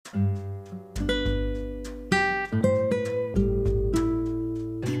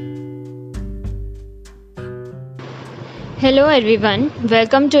Hello everyone,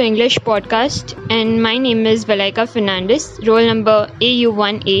 welcome to English podcast and my name is Valaika Fernandez, roll number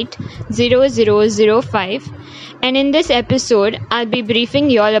AU180005, and in this episode I'll be briefing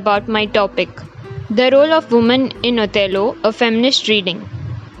you all about my topic, the role of woman in Othello, a feminist reading.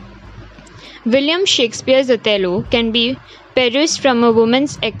 William Shakespeare's Othello can be perused from a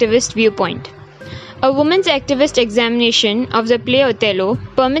woman's activist viewpoint. A woman's activist examination of the play Othello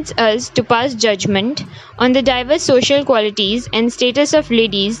permits us to pass judgment on the diverse social qualities and status of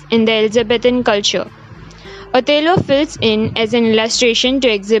ladies in the Elizabethan culture. Othello fills in as an illustration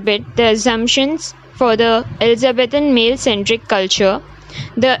to exhibit the assumptions for the Elizabethan male-centric culture,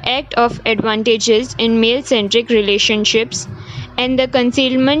 the act of advantages in male-centric relationships, and the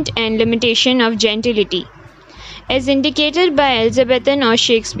concealment and limitation of gentility. As indicated by Elizabethan or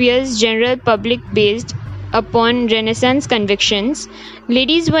Shakespeare's general public based upon Renaissance convictions,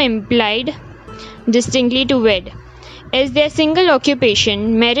 ladies were implied distinctly to wed. As their single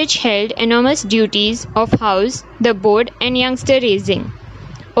occupation, marriage held enormous duties of house, the board, and youngster raising.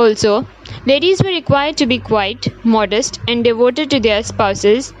 Also, ladies were required to be quiet, modest, and devoted to their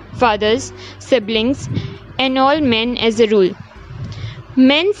spouses, fathers, siblings, and all men as a rule.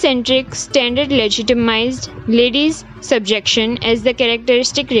 Men-centric standard legitimized ladies' subjection as the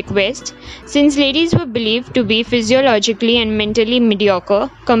characteristic request, since ladies were believed to be physiologically and mentally mediocre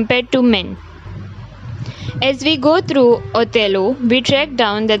compared to men. As we go through Othello, we track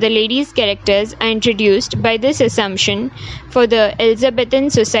down that the ladies' characters are introduced by this assumption for the Elizabethan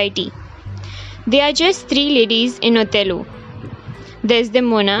society. There are just three ladies in Othello: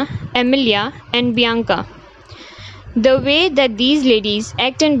 Desdemona, Emilia, and Bianca. The way that these ladies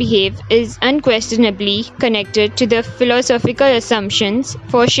act and behave is unquestionably connected to the philosophical assumptions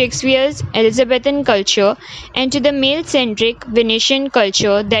for Shakespeare's Elizabethan culture and to the male-centric Venetian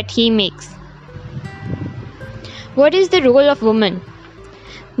culture that he makes. What is the role of woman?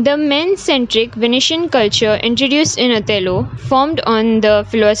 The men-centric Venetian culture introduced in Othello, formed on the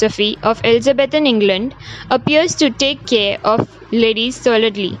philosophy of Elizabethan England, appears to take care of ladies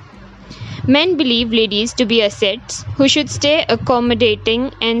solidly. Men believe ladies to be assets who should stay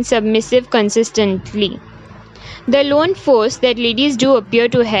accommodating and submissive consistently. The lone force that ladies do appear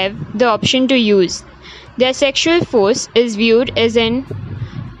to have the option to use. Their sexual force is viewed as an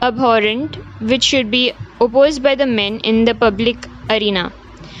abhorrent which should be opposed by the men in the public arena.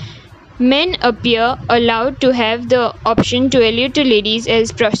 Men appear allowed to have the option to allude to ladies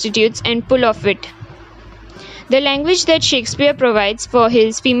as prostitutes and pull off it. The language that Shakespeare provides for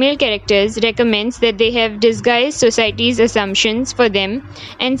his female characters recommends that they have disguised society's assumptions for them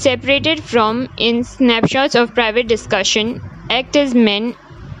and separated from, in snapshots of private discussion, act as men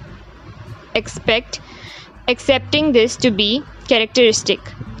accepting this to be characteristic.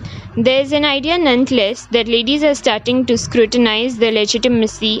 There is an idea nonetheless that ladies are starting to scrutinize the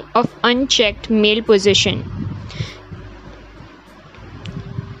legitimacy of unchecked male position.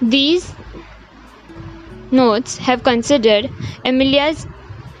 These notes have considered Emilia's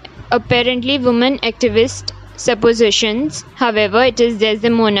apparently woman activist suppositions. However, it is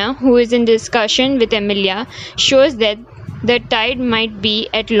Desdemona who is in discussion with Emilia, shows that the tide might be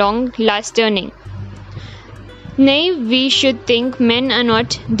at long last turning. Nay, we should think men are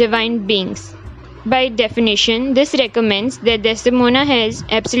not divine beings. By definition, this recommends that Desdemona has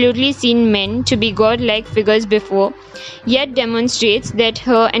absolutely seen men to be god-like figures before, yet demonstrates that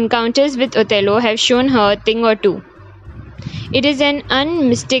her encounters with Othello have shown her a thing or two. It is an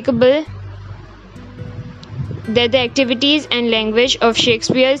unmistakable that the activities and language of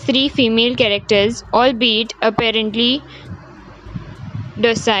Shakespeare's three female characters, albeit apparently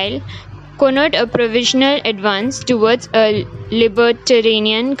docile, connote a provisional advance towards a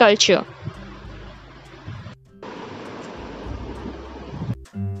libertarian culture.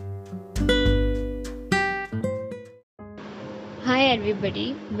 Hi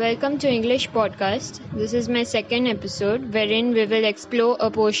everybody, welcome to English podcast. This is my second episode wherein we will explore a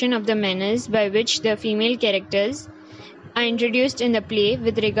portion of the manners by which the female characters are introduced in the play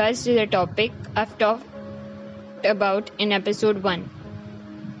with regards to the topic I've talked about in episode 1.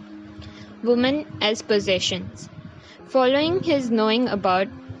 Women as possessions. Following his knowing about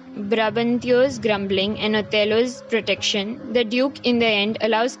Brabantio's grumbling and Othello's protection, the Duke in the end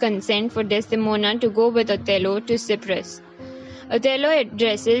allows consent for Desdemona to go with Othello to Cyprus. Othello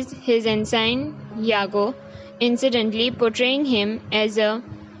addresses his ensign Iago, incidentally portraying him as a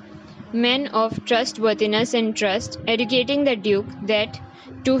man of trustworthiness and trust, educating the Duke that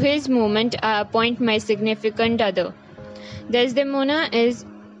to his movement I appoint my significant other. Desdemona is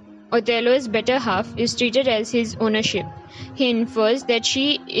Othello's better half is treated as his ownership. He infers that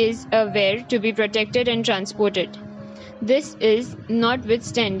she is aware to be protected and transported. This is,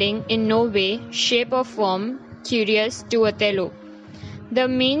 notwithstanding, in no way, shape or form curious to Othello. The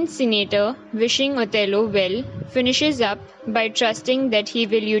main senator, wishing Othello well, finishes up by trusting that he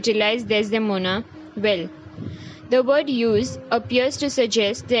will utilize Desdemona well. The word used appears to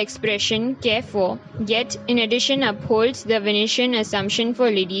suggest the expression care for, yet in addition upholds the Venetian assumption for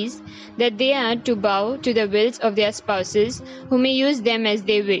ladies that they are to bow to the wills of their spouses, who may use them as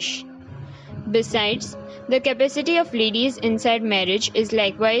they wish. Besides, the capacity of ladies inside marriage is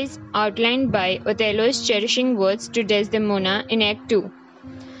likewise outlined by Othello's cherishing words to Desdemona in Act 2.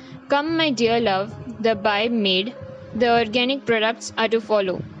 Come, my dear love, the by-maid, the organic products are to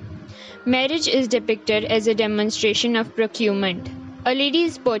follow. Marriage is depicted as a demonstration of procurement. A lady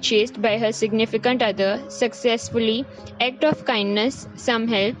is purchased by her significant other successfully, act of kindness, some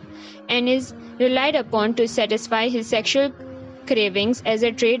help, and is relied upon to satisfy his sexual cravings as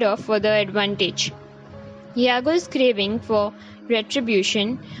a trade-off for the advantage. Iago's craving for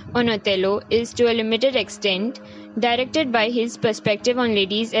retribution on Othello is to a limited extent directed by his perspective on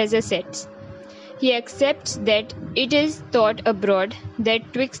ladies as assets. He accepts that it is thought abroad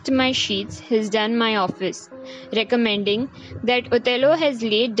that twixt my sheets has done my office, recommending that Othello has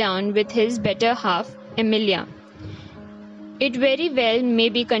laid down with his better half, Emilia. It very well may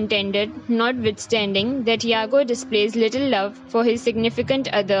be contended, notwithstanding, that Iago displays little love for his significant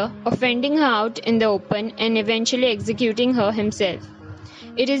other, offending her out in the open and eventually executing her himself.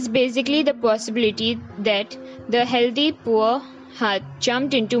 It is basically the possibility that the healthy poor hath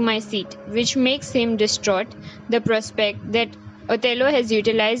jumped into my seat, which makes him distraught, the prospect that Othello has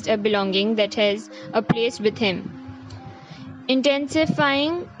utilized a belonging that has a place with him.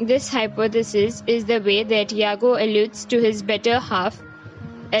 Intensifying this hypothesis is the way that Iago alludes to his better half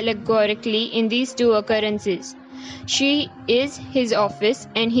allegorically in these two occurrences. She is his office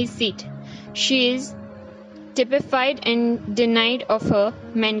and his seat. She is typified and denied of her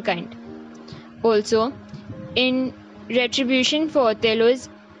mankind. Also, in retribution for Othello's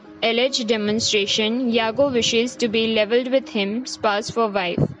alleged demonstration, Iago wishes to be levelled with him, spouse for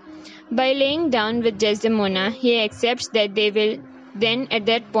wife. By laying down with Desdemona, he accepts that they will then at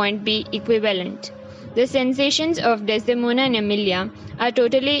that point be equivalent. The sensations of Desdemona and Emilia are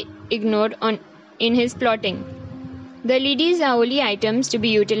totally ignored in his plotting. The ladies are only items to be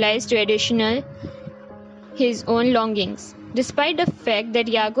utilized to additional his own longings. Despite the fact that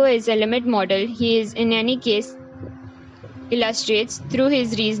Iago is a limit model, he is in any case illustrates through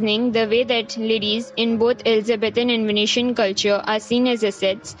his reasoning the way that ladies in both Elizabethan and Venetian culture are seen as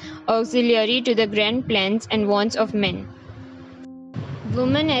assets, auxiliary to the grand plans and wants of men.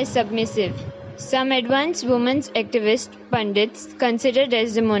 Woman as submissive. Some advanced women's activist pundits consider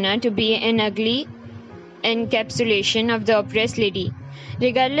Desdemona to be an ugly encapsulation of the oppressed lady.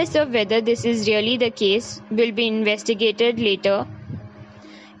 Regardless of whether this is really the case, will be investigated later.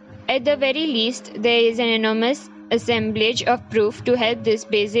 At the very least, there is an enormous assemblage of proof to help this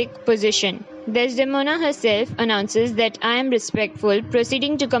basic position. Desdemona herself announces that I am respectful,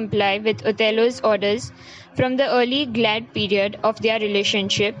 proceeding to comply with Othello's orders from the early glad period of their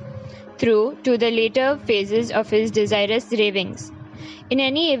relationship through to the later phases of his desirous ravings. In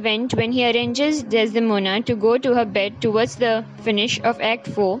any event, when he arranges Desdemona to go to her bed towards the finish of Act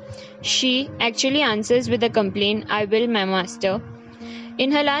 4, she actually answers with a complaint, I will, my master.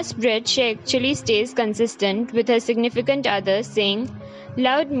 In her last breath, she actually stays consistent with her significant other, saying,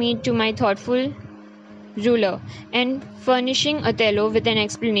 Loud meat to my thoughtful ruler, and furnishing Othello with an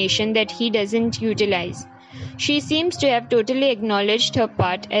explanation that he doesn't utilize. She seems to have totally acknowledged her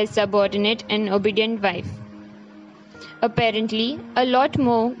part as subordinate and obedient wife. Apparently, a lot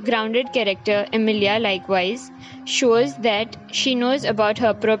more grounded character, Emilia, likewise, shows that she knows about her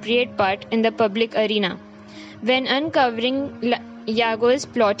appropriate part in the public arena. When uncovering Iago's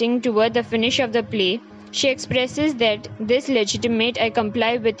plotting toward the finish of the play, she expresses that this legitimate I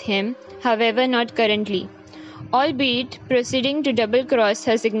comply with him, however not currently. Albeit proceeding to double-cross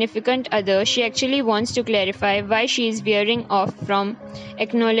her significant other, she actually wants to clarify why she is veering off from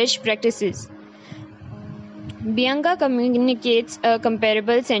acknowledged practices. Bianca communicates a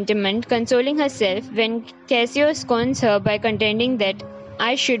comparable sentiment, consoling herself when Cassio scorns her by contending that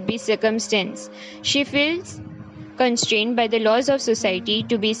I should be circumstanced. She feels constrained by the laws of society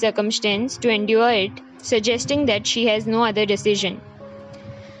to be circumstanced to endure it, suggesting that she has no other decision.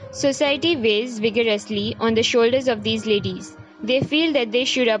 Society weighs vigorously on the shoulders of these ladies. They feel that they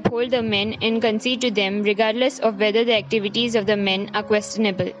should uphold the men and concede to them regardless of whether the activities of the men are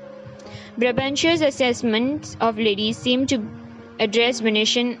questionable. Brabantio's assessments of ladies seem to address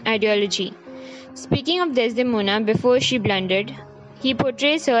Venetian ideology. Speaking of Desdemona before she blundered, He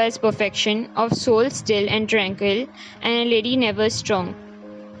portrays her as perfection, of soul still and tranquil, and a lady never strong.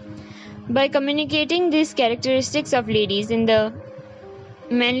 By communicating these characteristics of ladies in the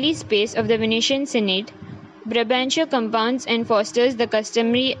manly space of the Venetian Senate, Brabantio compounds and fosters the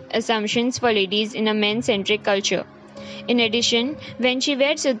customary assumptions for ladies in a man-centric culture. In addition, when she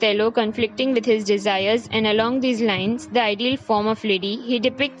weds Othello conflicting with his desires and along these lines, the ideal form of lady, he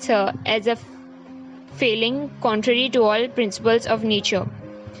depicts her as a failing contrary to all principles of nature.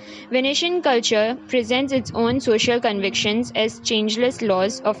 Venetian culture presents its own social convictions as changeless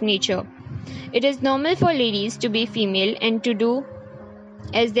laws of nature. It is normal for ladies to be female and to do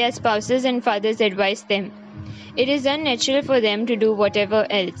as their spouses and fathers advise them. It is unnatural for them to do whatever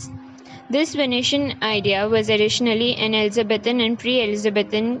else. This Venetian idea was additionally an Elizabethan and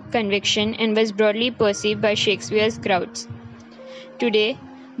pre-Elizabethan conviction and was broadly perceived by Shakespeare's crowds. Today,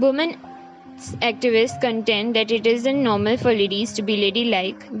 women activists contend that it isn't normal for ladies to be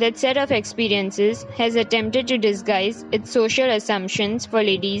ladylike. That set of experiences has attempted to disguise its social assumptions for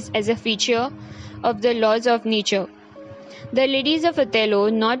ladies as a feature of the laws of nature. The ladies of Othello,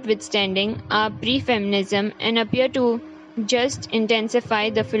 notwithstanding, are pre-feminism and appear to just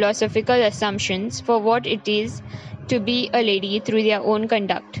intensify the philosophical assumptions for what it is to be a lady through their own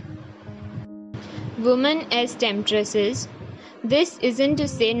conduct. Women as temptresses. This isn't to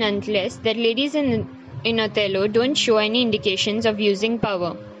say nonetheless that ladies in Othello don't show any indications of using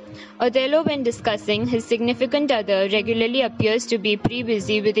power. Othello, when discussing his significant other, regularly appears to be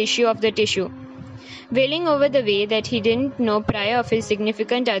busy with issue of the tissue. Wailing over the way that he didn't know prior of his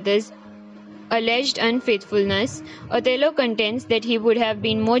significant other's alleged unfaithfulness, Othello contends that he would have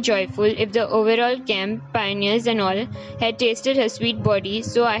been more joyful if the overall camp, pioneers and all, had tasted her sweet body,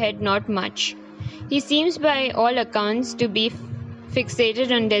 so I had not much. He seems by all accounts to be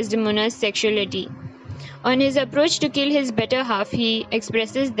fixated on Desdemona's sexuality. On his approach to kill his better half, he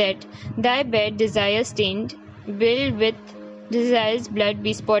expresses that, "Thy bed, desire-stained, will with desire's blood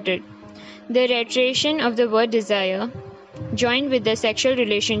be spotted." The reiteration of the word desire, joined with the sexual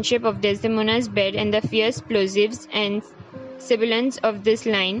relationship of Desdemona's bed and the fierce plosives and sibilants of this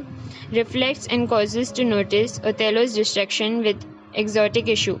line, reflects and causes to notice Othello's distraction with exotic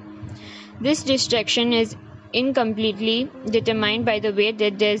issue. This distraction is incompletely determined by the way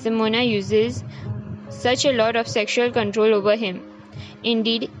that Desdemona uses such a lot of sexual control over him.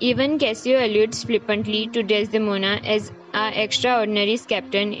 Indeed, even Cassio alludes flippantly to Desdemona as our extraordinary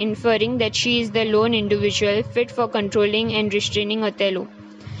captain, inferring that she is the lone individual fit for controlling and restraining Othello.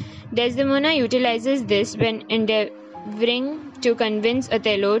 Desdemona utilizes this when endeavoring to convince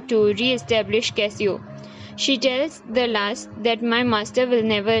Othello to re-establish Cassio. She tells the last that my master will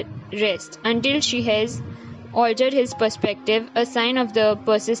never rest until she has altered his perspective, a sign of the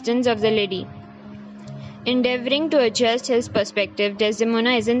persistence of the lady. Endeavoring to adjust his perspective,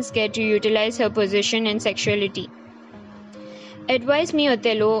 Desdemona isn't scared to utilize her position and sexuality. Advise me,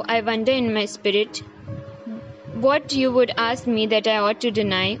 Othello, I wonder in my spirit, what you would ask me that I ought to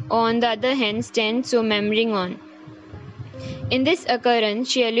deny, or on the other hand stand so murmuring on. In this occurrence,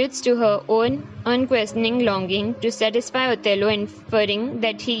 she alludes to her own unquestioning longing to satisfy Othello, inferring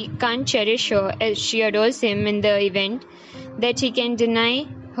that he can't cherish her as she adores him in the event that he can deny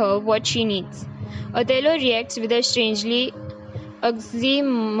her what she needs. Othello reacts with a strangely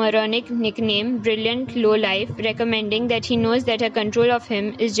oxymoronic nickname, Brilliant Low Life, recommending that he knows that her control of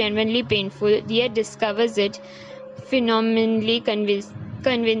him is genuinely painful, yet discovers it phenomenally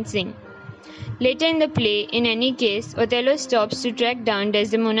convincing. Later in the play, in any case, Othello stops to track down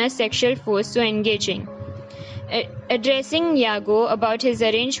Desdemona's sexual force so engaging. Addressing Iago about his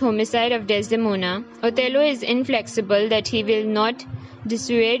arranged homicide of Desdemona, Othello is inflexible that he will not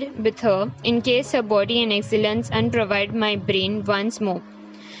dissuade with her in case her body and excellence unprovide my brain once more.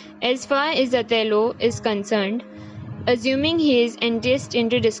 As far as Othello is concerned, assuming he is enticed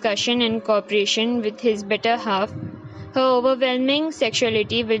into discussion and cooperation with his better half, her overwhelming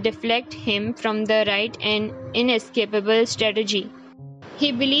sexuality will deflect him from the right and inescapable strategy.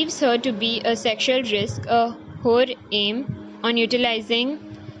 He believes her to be a sexual risk, a whore aim on utilizing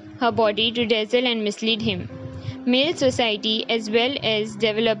her body to dazzle and mislead him. Male society, as well as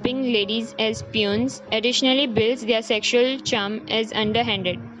developing ladies as peons, additionally bills their sexual charm as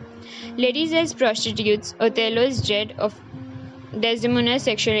underhanded. Ladies as prostitutes, Othello's dread of Desdemona's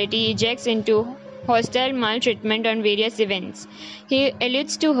sexuality ejects into hostile maltreatment on various events. He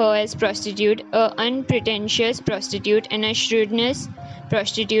alludes to her as prostitute, a unpretentious prostitute, and a shrewdness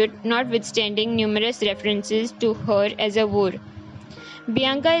prostitute, notwithstanding numerous references to her as a whore.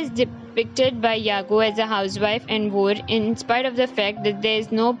 Bianca is depicted by Iago as a housewife and whore, in spite of the fact that there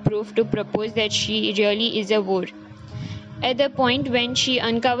is no proof to propose that she really is a whore. At the point when she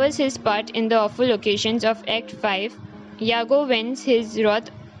uncovers his part in the awful occasions of Act 5, Iago vents his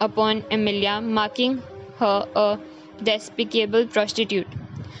wrath upon Emilia, marking her a despicable prostitute.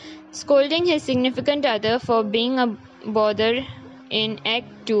 Scolding his significant other for being a bother in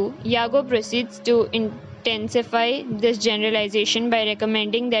Act 2, Iago proceeds to intensify this generalization by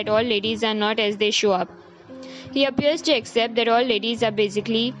recommending that all ladies are not as they show up. He appears to accept that all ladies are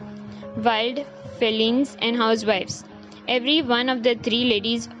basically wild felines and housewives. Every one of the three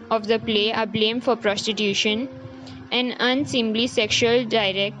ladies of the play are blamed for prostitution, an unseemly sexual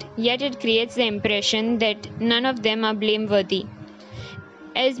direct, yet it creates the impression that none of them are blameworthy.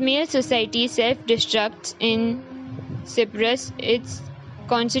 As male society self-destructs in Cyprus, its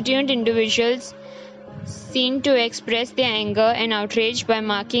constituent individuals seen to express their anger and outrage by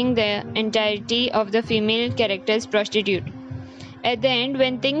marking the entirety of the female character's prostitute. At the end,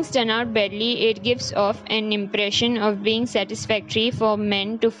 when things turn out badly, it gives off an impression of being satisfactory for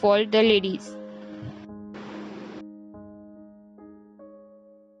men to fault the ladies.